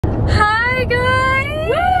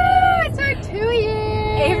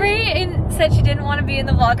said she didn't want to be in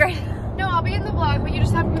the vlog right now. No, I'll be in the vlog, but you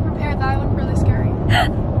just have to be prepared. That would look really scary.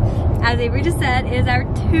 As Avery just said, it is our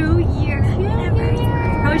 2-year anniversary.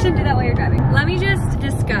 Probably shouldn't do that while you're driving. Let me just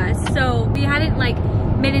discuss. So we hadn't like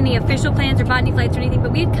made any official plans or bought any flights or anything,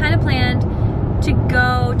 but we had kind of planned to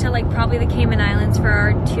go to like probably the Cayman Islands for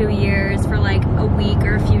our 2 years for like a week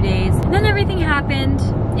or a few days. And then everything happened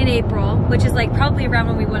in April, which is like probably around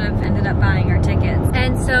when we would have ended up buying our tickets.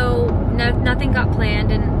 And so nothing got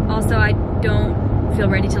planned, and also I don't feel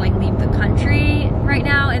ready to like leave the country right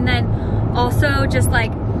now. And then also just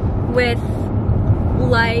like with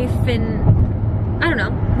life and I don't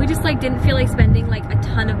know, we just like didn't feel like spending like a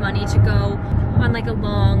ton of money to go on like a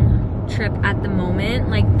long trip at the moment.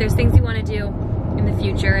 Like there's things we want to do in the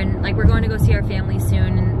future, and like we're going to go see our family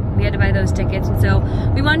soon, and we had to buy those tickets, and so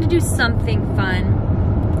we wanted to do something fun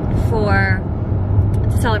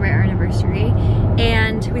to celebrate our anniversary.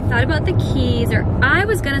 And we thought about the Keys, or I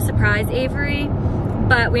was gonna surprise Avery,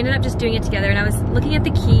 but we ended up just doing it together. And I was looking at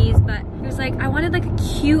the Keys, but it was like I wanted like a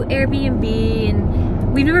cute Airbnb,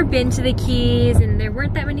 and we've never been to the Keys, and there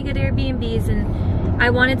weren't that many good Airbnbs, and I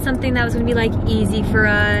wanted something that was gonna be like easy for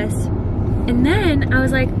us. And then I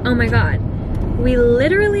was like, oh my god, we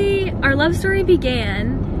literally, our love story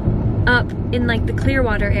began up in like the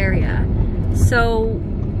Clearwater area. So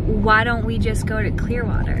why don't we just go to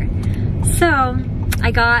Clearwater? So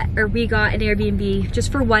we got an Airbnb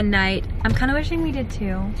just for one night. I'm kind of wishing we did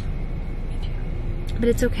 2. But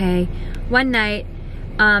it's okay. One night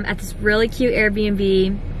at this really cute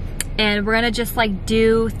Airbnb, and we're gonna just like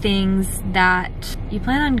do things that, you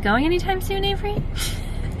plan on going anytime soon, Avery?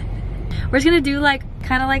 We're just gonna do like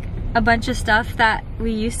kind of like a bunch of stuff that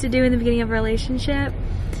we used to do in the beginning of a relationship,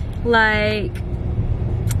 like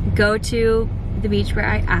go to the beach where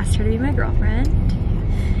I asked her to be my girlfriend.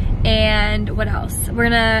 And what else? We're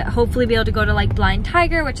gonna hopefully be able to go to like Blind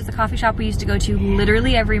Tiger, which is a coffee shop we used to go to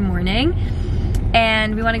literally every morning.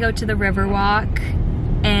 And we wanna go to the Riverwalk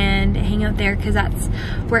and hang out there, because that's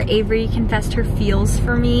where Avery confessed her feels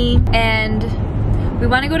for me. And we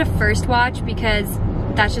wanna go to First Watch because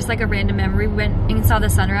that's just like a random memory. We went and saw the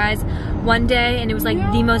sunrise one day, and it was like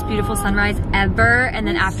the most beautiful sunrise ever. And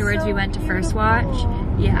then afterwards we went to First Watch.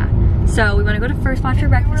 Yeah. So we want to go to First Watch for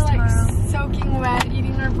breakfast tomorrow. We're like soaking wet,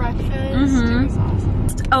 eating our breakfast. It was awesome.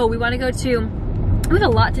 Oh, we want to go to, we have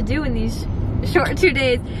a lot to do in these short 2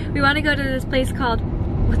 days. We want to go to this place called,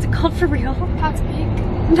 what's it called for real? Pat's Peak.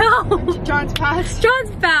 No! John's Pass.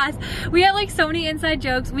 John's Pass. We have like so many inside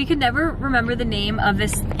jokes. We could never remember the name of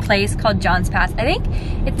this place called John's Pass. I think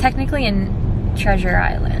it's technically in Treasure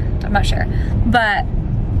Island. I'm not sure. But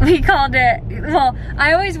we called it, well,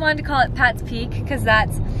 I always wanted to call it Pat's Peak because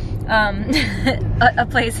that's a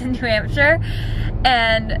place in New Hampshire,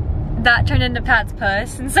 and that turned into Pat's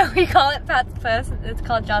Puss, and so we call it Pat's Puss. It's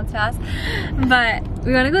called John's Pass. But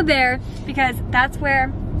we want to go there because that's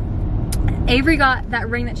where Avery got that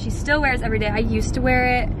ring that she still wears every day. I used to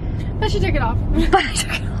wear it, but she took it off.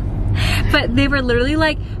 But they were literally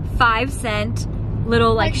like 5-cent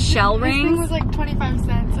little like shell rings. This thing was like 25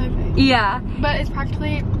 cents, I think. Yeah. But it's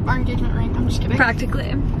practically our engagement ring. I'm just kidding.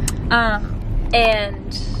 Practically.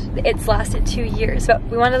 And it's lasted 2 years, but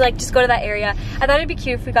we want to like just go to that area. I thought it'd be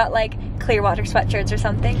cute if we got like Clearwater sweatshirts or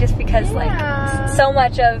something, just because like so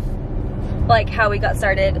much of like how we got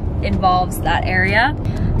started involves that area.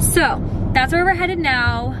 So that's where we're headed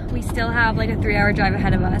now. We still have like a 3-hour drive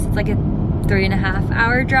ahead of us. It's like a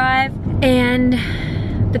 3.5-hour drive, and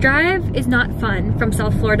the drive is not fun from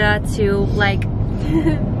South Florida to like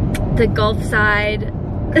the Gulf side.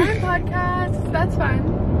 Crime podcasts, that's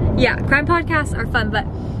fun. Yeah, crime podcasts are fun, but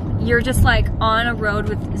you're just like on a road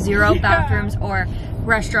with 0 bathrooms or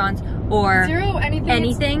restaurants or 0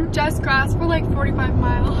 anything. It's just grass for like 45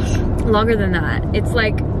 miles. Longer than that. It's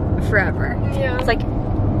like forever. Yeah. It's like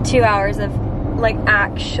 2 hours of like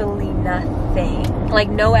actually nothing. Like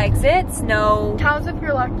no exits, no... Cows if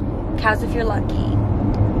you're lucky. Cows if you're lucky.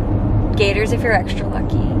 Gators if you're extra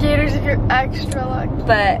lucky. Gators if you're extra lucky.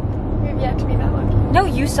 But... we've yet to be that lucky. No,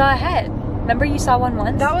 you saw ahead. Remember you saw one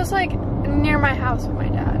once? That was like near my house with my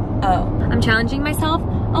dad. Oh. I'm challenging myself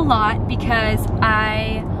a lot because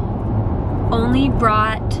I only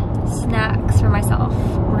brought snacks for myself.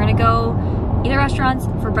 We're gonna go eat at restaurants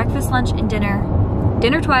for breakfast, lunch, and dinner.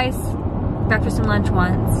 Dinner twice, breakfast and lunch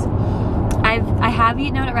once. I have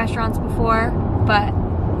eaten out at restaurants before, but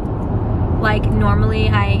like normally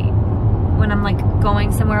when I'm like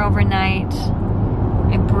going somewhere overnight,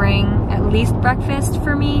 I bring at least breakfast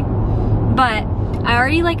for me. But I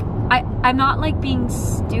already like, I'm not like being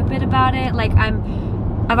stupid about it. Like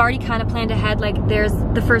I'm I've already kind of planned ahead. Like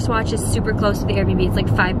the first watch is super close to the Airbnb. It's like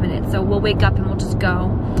 5 minutes. So we'll wake up and we'll just go.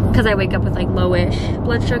 Cause I wake up with like lowish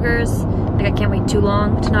blood sugars. Like I can't wait too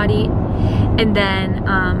long to not eat. And then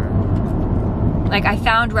like I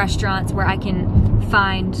found restaurants where I can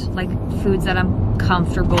find like foods that I'm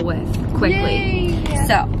comfortable with quickly. Yay.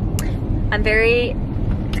 So I'm very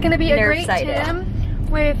It's gonna be a great excited. gym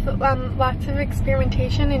with lots of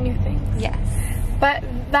experimentation and new things. Yes. But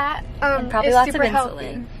that and probably is lots super of healthy.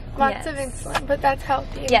 insulin. Lots of insulin, but that's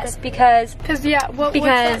healthy. Yes, because yeah, what's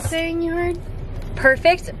that saying you heard?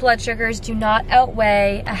 Perfect blood sugars do not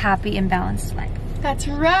outweigh a happy and balanced life. That's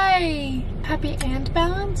right. Happy and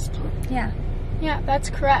balanced? Yeah. Yeah,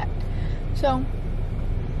 that's correct. So,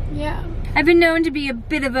 yeah. I've been known to be a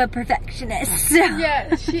bit of a perfectionist. So.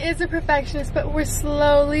 Yeah, she is a perfectionist, but we're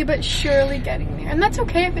slowly but surely getting there. And that's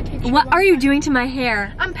okay if it takes you What are you doing to my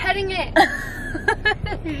hair? I'm petting it.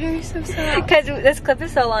 Your hair is so soft. Because this clip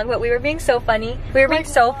is so long, but we were being so funny. We were being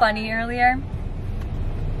so funny earlier.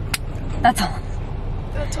 That's all.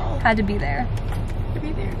 That's all. Had to be there. To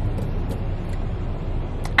be there.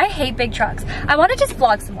 I hate big trucks. I want to just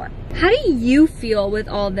vlog some more. How do you feel with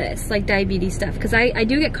all this, like diabetes stuff? Because I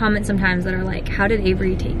do get comments sometimes that are like, how did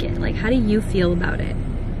Avery take it? Like, how do you feel about it?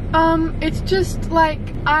 It's just like,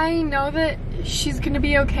 I know that she's gonna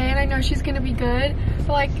be okay and I know she's gonna be good.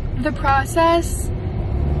 But like, the process,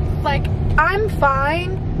 like, I'm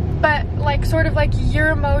fine, but like, sort of like your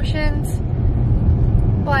emotions,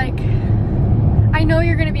 like, I know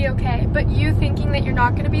you're gonna be okay, but you thinking that you're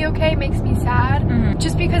not gonna be okay makes me sad. Mm-hmm.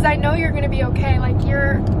 Just because I know you're gonna be okay, like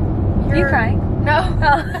you're You crying? No.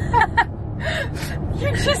 Oh.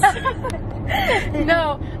 You're just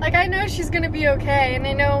no, like I know she's gonna be okay, and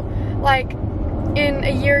I know like in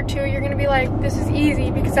a year or two you're gonna be like, this is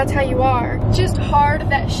easy because that's how you are. Just hard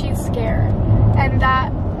that she's scared, and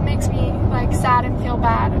that makes me like sad and feel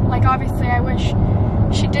bad. Like obviously I wish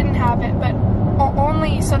she didn't have it, but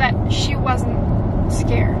only so that she wasn't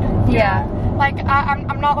scared. Yeah. Like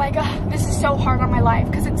I'm not like, oh, this is so hard on my life,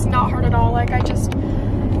 because it's not hard at all. Like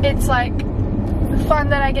it's like fun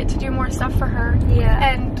that I get to do more stuff for her.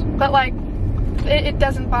 Yeah. But like it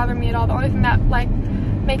doesn't bother me at all. The only thing that like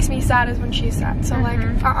makes me sad is when she's sad. So like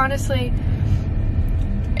honestly,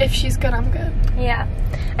 if she's good, I'm good. Yeah.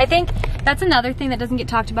 I think that's another thing that doesn't get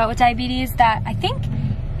talked about with diabetes, that I think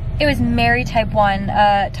it was Mary type 1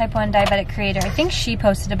 diabetic creator. I think she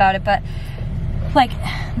posted about it, but like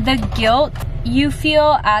the guilt you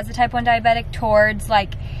feel as a type 1 diabetic towards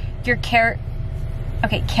like your caregiver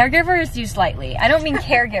is used lightly. I don't mean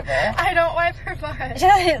caregiver. I don't wipe her butt.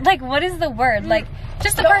 Like, what is the word? Like,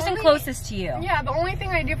 just the person closest to you. Yeah, the only thing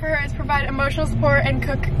I do for her is provide emotional support and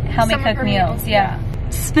help me cook meals. Yeah.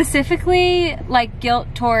 Specifically, like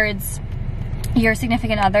guilt towards your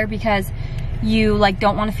significant other because you like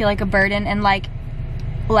don't want to feel like a burden, and like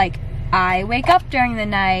I wake up during the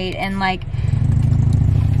night and like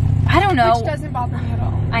I don't know. Which doesn't bother me at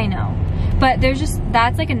all. I know. But there's just,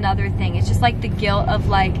 that's like another thing. It's just like the guilt of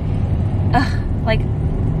like,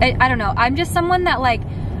 I don't know. I'm just someone that like,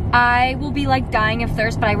 I will be like dying of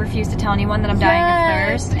thirst, but I refuse to tell anyone that I'm dying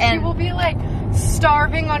of thirst. And she will be like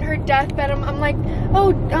starving on her deathbed. I'm like,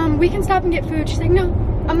 oh, we can stop and get food. She's like, no.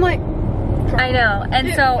 I'm like, I know.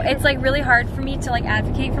 And so it's like really hard for me to like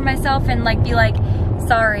advocate for myself and like be like,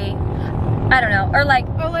 sorry. I don't know, or like,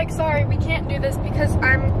 oh, like, sorry, we can't do this because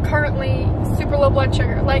I'm currently super low blood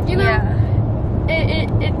sugar. Like, you know,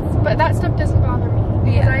 it's, but that stuff doesn't bother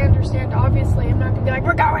me because I understand. Obviously, I'm not gonna be like,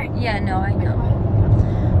 we're going. Yeah, no, I know.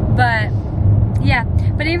 But yeah,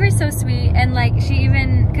 but Avery's so sweet, and like she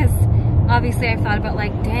even, because obviously I've thought about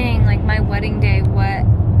like, dang, like my wedding day, what,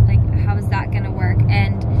 like, how is that gonna work?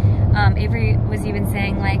 And Avery was even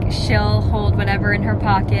saying like she'll hold whatever in her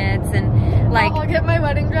pockets, and like I'll get my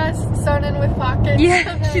wedding dress sewn in with pockets.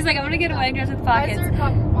 Yeah, she's like, I'm gonna get a wedding dress with pockets. Why is there a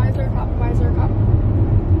cop? Why is there a cop? Why is there a cop?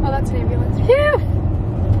 Oh, that's an ambulance. Phew.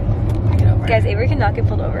 Get over. Guys, Avery cannot get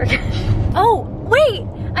pulled over. Oh, wait!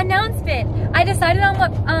 Announcement! I decided on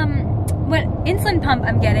what insulin pump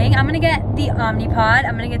I'm getting. I'm gonna get the Omnipod.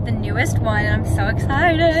 I'm gonna get the newest one, and I'm so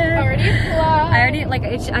excited. I already, like,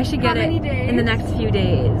 I should get it in the next few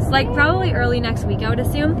days. Like, probably early next week, I would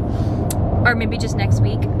assume. Or maybe just next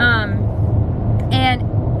week. And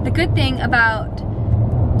the good thing about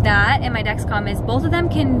that and my Dexcom is both of them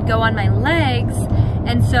can go on my legs.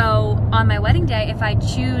 And so on my wedding day, if I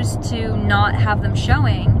choose to not have them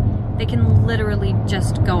showing, they can literally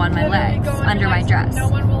just go on my legs under my dress. No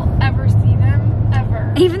one will ever see them,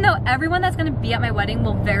 ever. Even though everyone that's gonna be at my wedding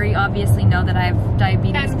will very obviously know that I have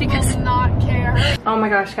diabetes, and because will not care. Oh my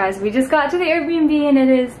gosh, guys, we just got to the Airbnb and it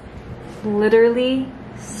is literally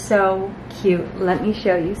So cute. Let me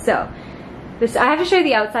show you. So this, I have to show you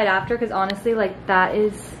the outside after because honestly, like that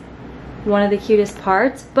is one of the cutest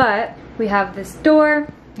parts. But we have this door.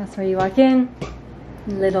 That's where you walk in.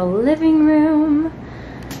 Little living room.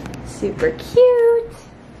 Super cute.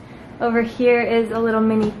 Over here is a little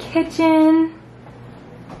mini kitchen.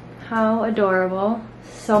 How adorable.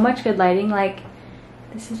 So much good lighting. Like,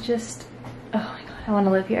 this is just, oh my god, I want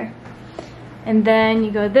to live here. And then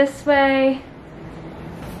you go this way.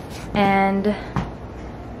 And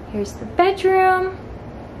here's the bedroom.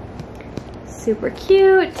 Super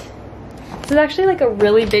cute. This is actually like a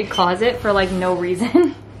really big closet for like no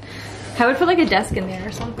reason. I would put like a desk in there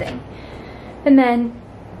or something. And then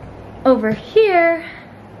over here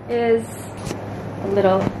is a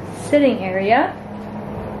little sitting area.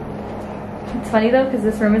 It's funny though because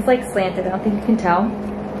this room is like slanted. I don't think you can tell.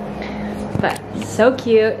 But so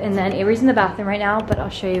cute. And then Avery's in the bathroom right now, but I'll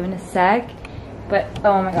show you in a sec. But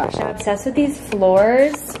oh my gosh, I'm obsessed with these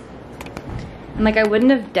floors. And like I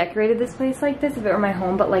wouldn't have decorated this place like this if it were my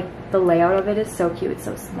home, but like the layout of it is so cute. It's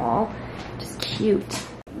so small. Just cute.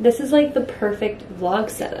 This is like the perfect vlog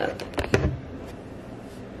setup.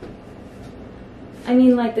 I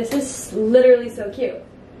mean, like this is literally so cute.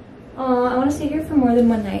 Oh, I want to stay here for more than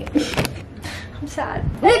one night. I'm sad.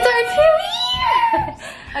 It's our 2 years!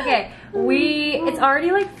 Okay, it's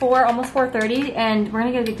already like 4, almost 4:30, and we're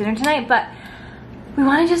gonna go get dinner tonight, but we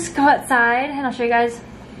want to just go outside, and I'll show you guys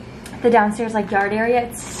the downstairs like yard area.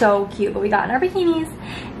 It's so cute, but we got in our bikinis,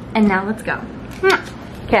 and now let's go.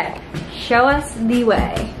 Okay, show us the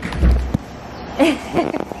way.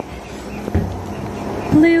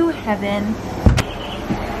 Blue heaven.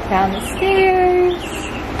 Down the stairs.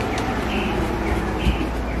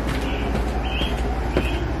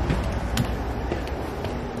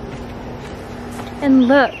 And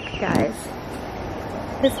look, guys.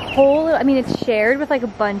 This whole, I mean, it's shared with like a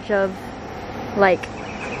bunch of like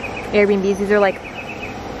Airbnbs. These are like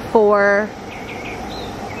 4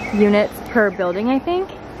 units per building, I think.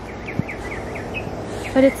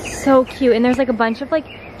 But it's so cute. And there's like a bunch of like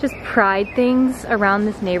just pride things around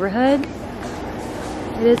this neighborhood.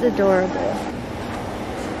 It is adorable.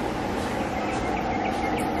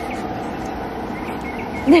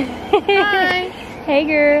 Hi. Hey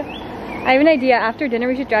girl. I have an idea. After dinner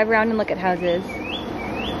we should drive around and look at houses.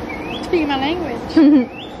 Speaking my language.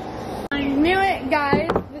 I knew it, guys.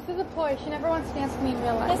 This is a ploy. She never wants to dance with me in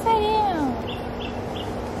real life. Yes, I do.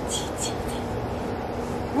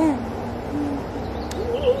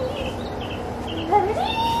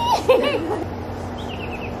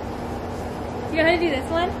 You know how to do this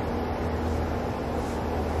one?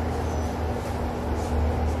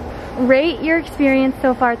 Rate your experience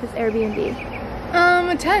so far at this Airbnb.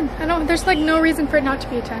 A 10. There's like no reason for it not to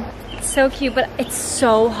be a 10. It's so cute, but it's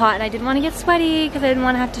so hot and I didn't want to get sweaty because I didn't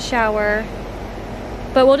want to have to shower.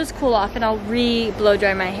 But we'll just cool off and I'll blow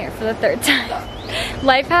dry my hair for the 3rd time.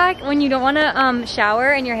 Life hack, when you don't want to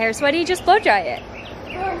shower and your hair's sweaty, just blow dry it.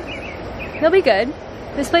 It'll be good.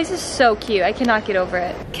 This place is so cute. I cannot get over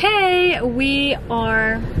it. Okay, we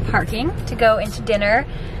are parking to go into dinner.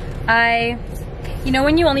 You know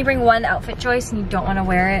when you only bring one outfit choice and you don't want to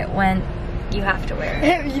wear it when you have to wear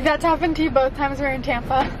it? That's happened to you both times we're in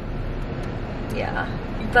Tampa. Yeah,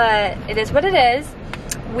 but it is what it is.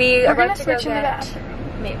 We're about to switch in the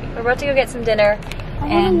bathroom. Maybe. We're about to go get some dinner. I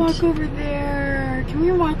want to walk over there. Can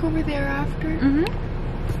we walk over there after?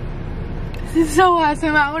 This is so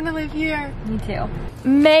awesome. I want to live here. Me too.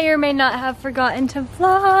 May or may not have forgotten to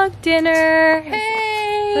vlog dinner.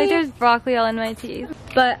 Hey! Like there's broccoli all in my teeth.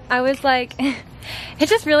 But I was like, it's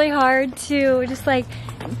just really hard to just like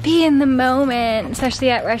be in the moment, especially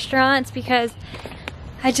at restaurants, because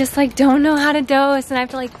I just like don't know how to dose and I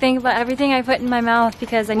have to like think about everything I put in my mouth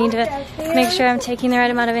because I need to make sure I'm taking the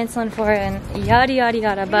right amount of insulin for it and yada yada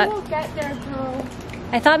yada. But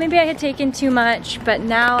I thought maybe I had taken too much, but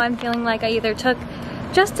now I'm feeling like I either took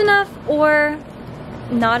just enough or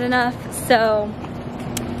not enough, so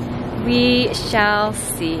we shall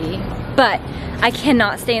see. But I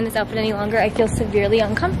cannot stay in this outfit any longer. I feel severely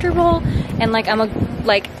uncomfortable and like I'm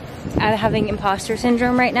having imposter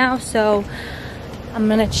syndrome right now, so I'm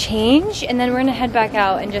gonna change and then we're gonna head back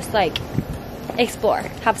out and just like explore,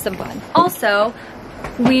 have some fun. Also,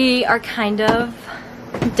 we are kind of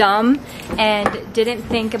dumb and didn't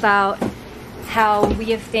think about how we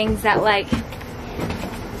have things that like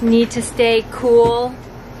need to stay cool.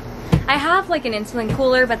 I have like an insulin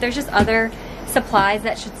cooler, but there's just other supplies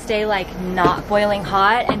that should stay like not boiling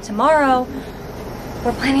hot, and tomorrow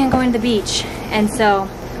we're planning on going to the beach, and so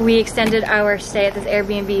we extended our stay at this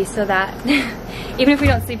Airbnb so that even if we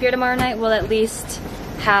don't sleep here tomorrow night, we'll at least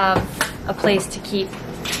have a place to keep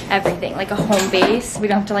everything, like a home base. We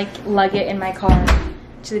don't have to like lug it in my car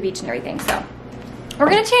to the beach and everything. So we're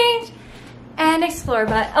gonna change and explore.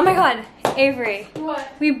 But oh my god, Avery.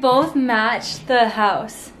 What? We both matched the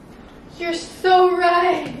house. You're so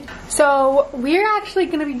right. So we're actually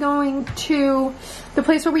gonna be going to the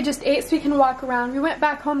place where we just ate so we can walk around. We went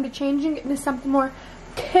back home to change and get into something more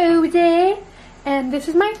cozy. And this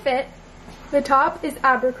is my fit. The top is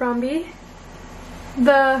Abercrombie.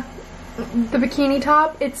 The bikini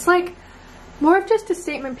top, it's like more of just a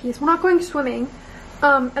statement piece. We're not going swimming.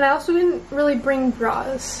 And I also didn't really bring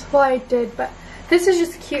bras. Well, I did, but this is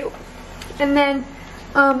just cute. And then,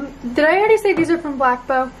 did I already say these are from Black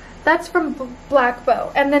Bow? That's from Black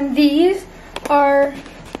Bow. And then these are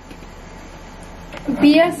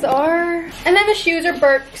BSR. And then the shoes are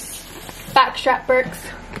Birks, backstrap Birks.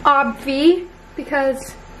 Obvi,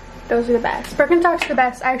 because those are the best. Birkenstock's the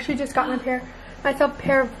best. I actually just got myself a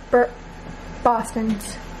pair of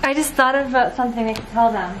Bostons. I just thought about something I could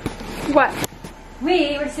tell them. What?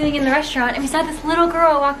 We were sitting in the restaurant and we saw this little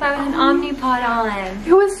girl walk by with an Omnipod on.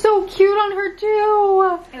 It was so cute on her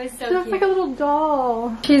too. It was so she looks cute. like a little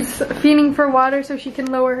doll. She's feeding for water so she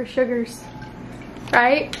can lower her sugars.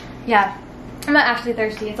 Right? Yeah. I'm not actually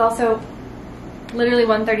thirsty. It's also literally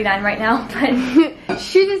 1:39 right now, but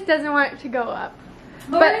she just doesn't want it to go up.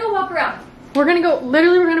 But we're gonna go walk around. We're gonna go,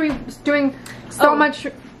 literally we're gonna be doing so much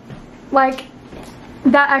like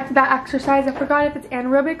that exercise. I forgot if it's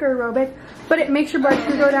anaerobic or aerobic, but it makes your blood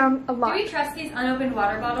sugar go down a lot. Do we trust these unopened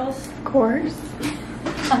water bottles? Of course.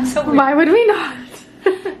 I'm so weird. Why would we not?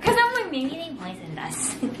 Because I'm like, maybe they poisoned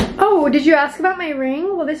us. Oh, did you ask about my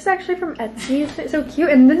ring? Well, this is actually from Etsy. It's so cute.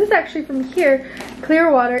 And this is actually from here,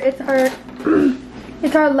 Clearwater. It's our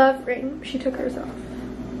it's our love ring. She took hers off.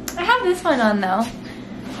 I have this one on though.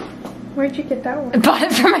 Where'd you get that one? I bought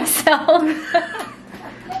it for myself.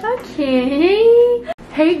 Okay.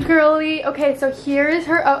 Hey girly. Okay, so here is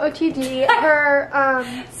her OOTD. Her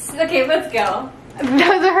Okay, let's go.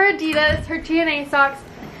 those are her Adidas, her TNA socks,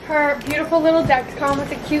 her beautiful little Dexcom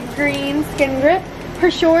with a cute green skin grip,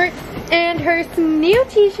 her shorts, and her new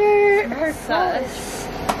t-shirt. Her sus.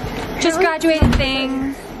 Just graduated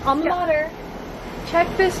things. Alma mater. Check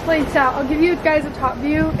this place out. I'll give you guys a top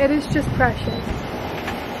view. It is just precious.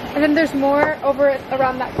 And then there's more over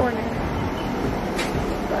around that corner.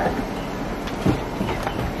 But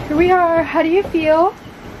here we are. How do you feel?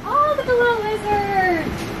 Oh, look at the little lizard.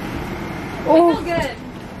 Oh, I feel good.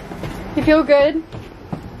 You feel good?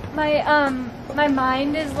 My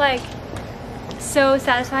mind is like so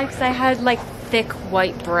satisfied because I had like thick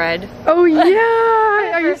white bread. Oh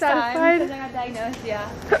yeah. Are you satisfied? Because I got diagnosed, yeah.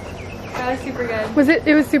 That was super good. Was it?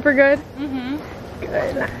 It was super good? Mm-hmm.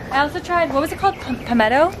 Good. I also tried, what was it called?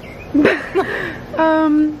 Palmetto?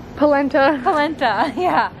 Polenta. Polenta,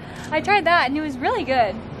 yeah. I tried that and it was really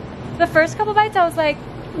good. The first couple bites I was like,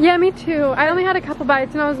 Yeah, me too. I only had a couple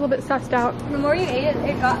bites and I was a little bit sussed out. the more you ate it,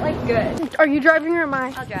 it got like good. Are you driving or am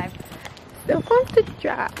I? I'll drive. Still wants to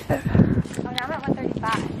drive. Oh, now I'm at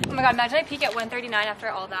 135. Oh my god, imagine I peak at 139 after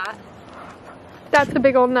all that. That's a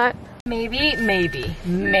big old nut. Maybe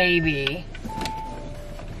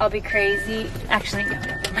I'll be crazy. Actually, no,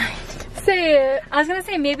 never mind. Say it. I was gonna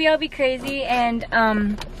say maybe I'll be crazy and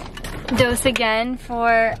dose again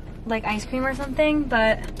for like ice cream or something,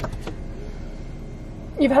 but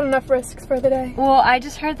You've had enough risks for the day. well, I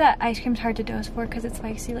just heard that ice cream's hard to dose for because it's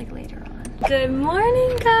spicy like later on. Good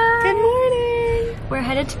morning, guys. Good morning. We're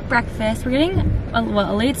headed to breakfast. We're getting a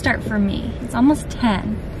late start for me. It's almost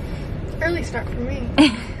 10. Early start for me.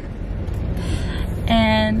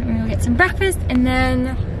 And we're gonna get some breakfast and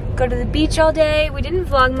then go to the beach all day. We didn't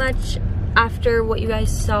vlog much after what you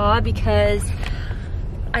guys saw because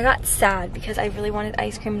I got sad because I really wanted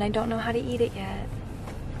ice cream and I don't know how to eat it yet.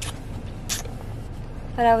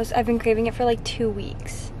 But I've been craving it for like 2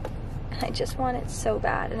 weeks. I just want it so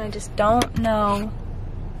bad and I just don't know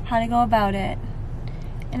how to go about it.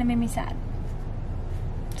 And it made me sad.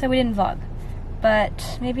 So we didn't vlog.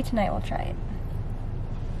 But maybe tonight we'll try it.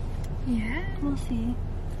 Yeah. We'll see.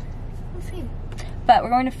 We'll see. But we're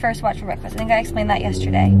going to first watch for breakfast. I think I explained that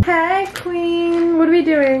yesterday. Hey, queen. What are we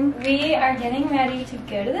doing? We are getting ready to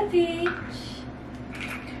go to the beach.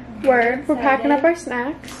 Word. We're packing up our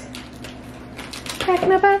snacks.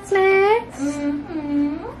 Packing up our snacks.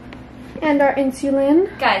 Mm-hmm. And our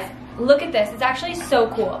insulin. Guys, look at this. It's actually so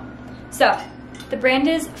cool. So, the brand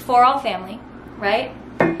is For All Family, right?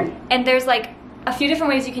 And there's like a few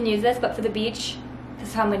different ways you can use this, but for the beach, this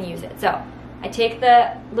is how I'm going to use it. So, I take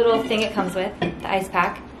the little thing it comes with, the ice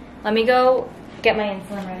pack. Let me go get my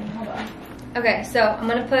insulin ready. Hold on. Okay, so I'm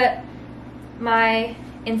going to put my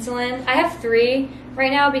insulin. I have 3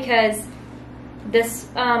 right now because This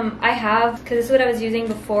I have, because this is what I was using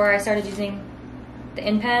before I started using the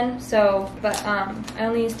InPen, so, but I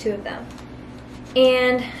only use 2 of them.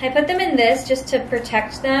 And I put them in this just to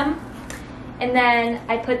protect them. And then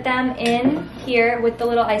I put them in here with the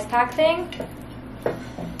little ice pack thing.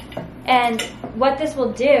 And what this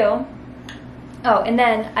will do, oh, and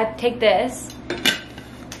then I take this,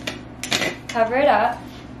 cover it up,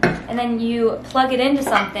 and then you plug it into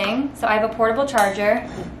something. So I have a portable charger.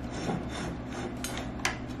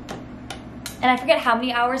 And I forget how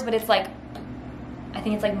many hours, but it's like, I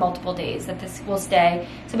think it's like multiple days that this will stay.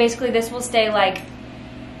 So basically this will stay like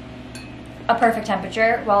a perfect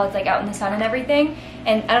temperature while it's like out in the sun and everything.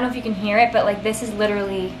 And I don't know if you can hear it, but like this is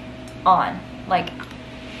literally on. Like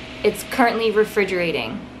it's currently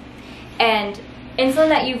refrigerating. And insulin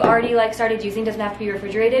that you've already like started using doesn't have to be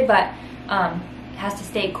refrigerated, but it has to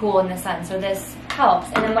stay cool in the sun. So this helps.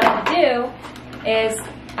 And then what I do is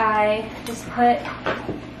I just put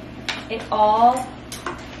it all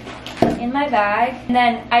in my bag, and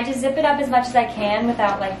then I just zip it up as much as I can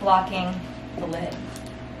without like blocking the lid.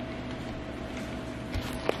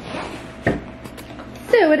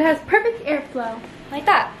 So it has perfect airflow. Like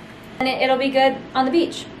that. And it'll be good on the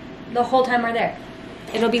beach the whole time we're there.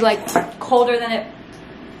 It'll be like colder than it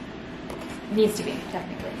needs to be,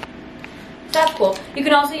 technically. So that's cool. You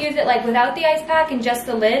can also use it like without the ice pack and just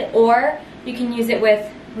the lid, or you can use it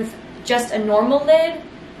with just a normal lid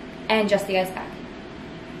and just the ice pack.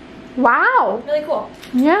 Wow. Really cool.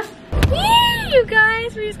 Yeah. Yee, you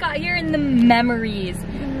guys, we just got here in the memories.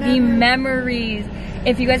 The memories.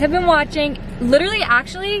 If you guys have been watching, literally,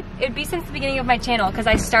 actually, it'd be since the beginning of my channel because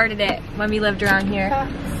I started it when we lived around here.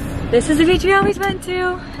 This is the beach we always went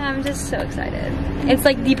to. I'm just so excited. It's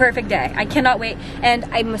like the perfect day. I cannot wait. And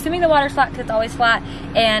I'm assuming the water's flat because it's always flat.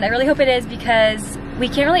 And I really hope it is because we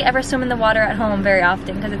can't really ever swim in the water at home very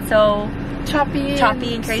often because it's so choppy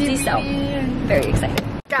and crazy. So very excited.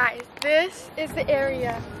 Guys, this is the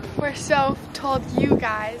area where Soph told you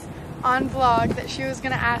guys on vlog that she was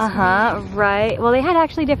gonna ask me. Right. Well, they had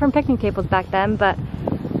actually different picnic tables back then, but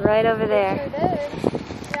right over there. Sure did.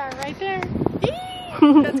 Yeah, right there.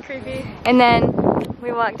 That's creepy. And then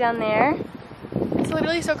we walk down there. It's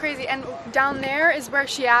literally so crazy. And down there is where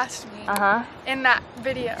she asked me in that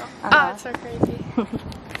video. Oh, it's so crazy.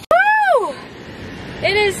 Woo!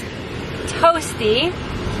 It is toasty.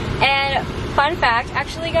 And fun fact,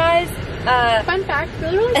 actually guys. Fun fact,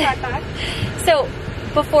 really fun fact. So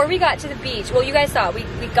before we got to the beach, well you guys saw, we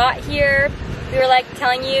got here, we were like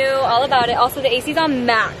telling you all about it. Also the AC's on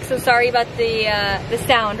max, so sorry about the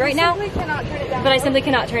sound right now. Cannot turn it down. But I simply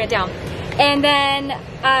cannot turn it down. And then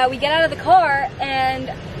we get out of the car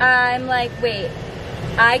and I'm like, wait,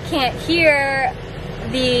 I can't hear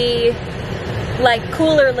the like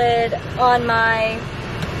cooler lid on my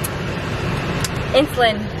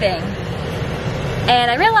insulin thing.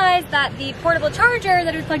 And I realized that the portable charger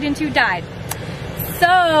that it was plugged into died.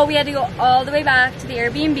 So we had to go all the way back to the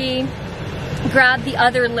Airbnb, grab the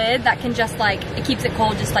other lid that can just like, it keeps it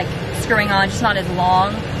cold, just like screwing on, just not as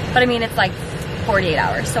long. But I mean, it's like 48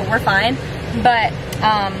 hours, so we're fine. But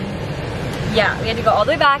yeah, we had to go all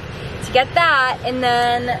the way back to get that. And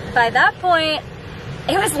then by that point,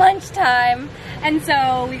 it was lunchtime. And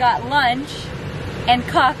so we got lunch and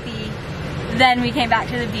coffee. Then we came back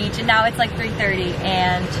to the beach and now it's like 3:30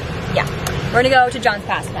 and yeah, we're gonna go to John's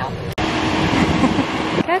Pass now.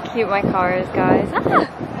 Look how cute my car is, guys. I don't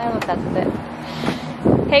know if that's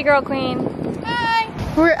it. Hey girl queen. Hi.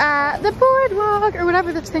 We're at the boardwalk or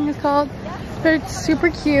whatever this thing is called. But it's super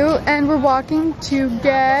cute and we're walking to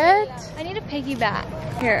get... I need a piggyback.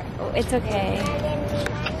 Here, oh, it's okay.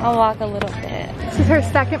 I'll walk a little bit. This is her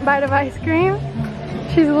second bite of ice cream.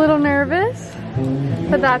 She's a little nervous,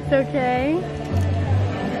 but that's okay.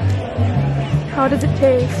 How does it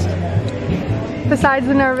taste? Besides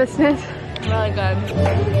the nervousness. Really good.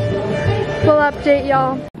 We'll update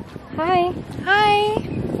y'all. Hi. Hi.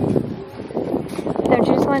 Don't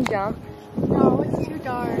you just want to jump? No, it's too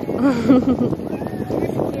dark. Too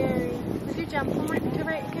scary. Did you jump somewhere to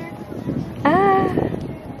right here? I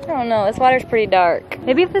don't know. This water's pretty dark.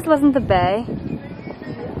 Maybe if this wasn't the bay.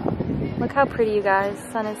 Look how pretty, you guys.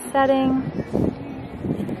 Sun is setting.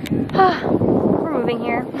 We're moving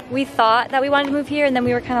here. We thought that we wanted to move here, and then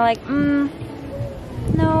we were kind of like,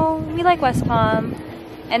 no, we like West Palm.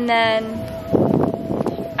 And then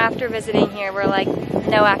after visiting here, we're like,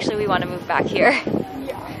 no, actually, we want to move back here.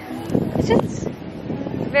 Yeah. It's just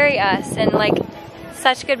very us, and like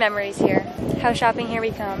such good memories here. House shopping, here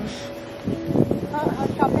we come.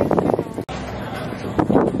 House shopping.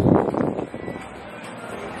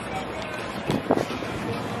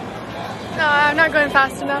 not going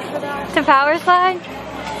fast enough for that. To power slide?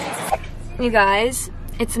 You guys,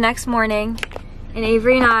 it's the next morning and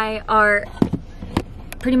Avery and I are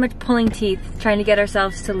pretty much pulling teeth trying to get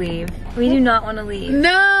ourselves to leave. We do not want to leave.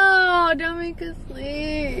 No, don't make us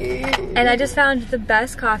leave. And I just found the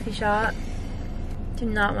best coffee shop. Do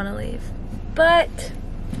not want to leave. But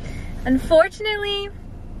unfortunately,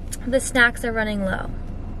 the snacks are running low.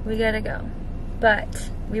 We gotta go. But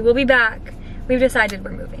we will be back. We've decided we're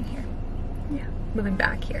moving here. Yeah. Moving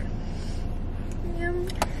back here. Yeah.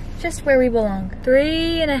 Just where we belong.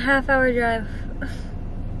 3.5 hour drive.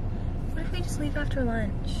 What if we just leave after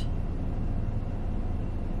lunch?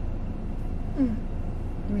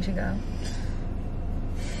 We should go.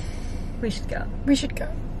 We should go. We should go.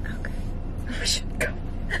 Okay. We should go.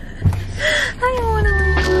 I don't want to leave.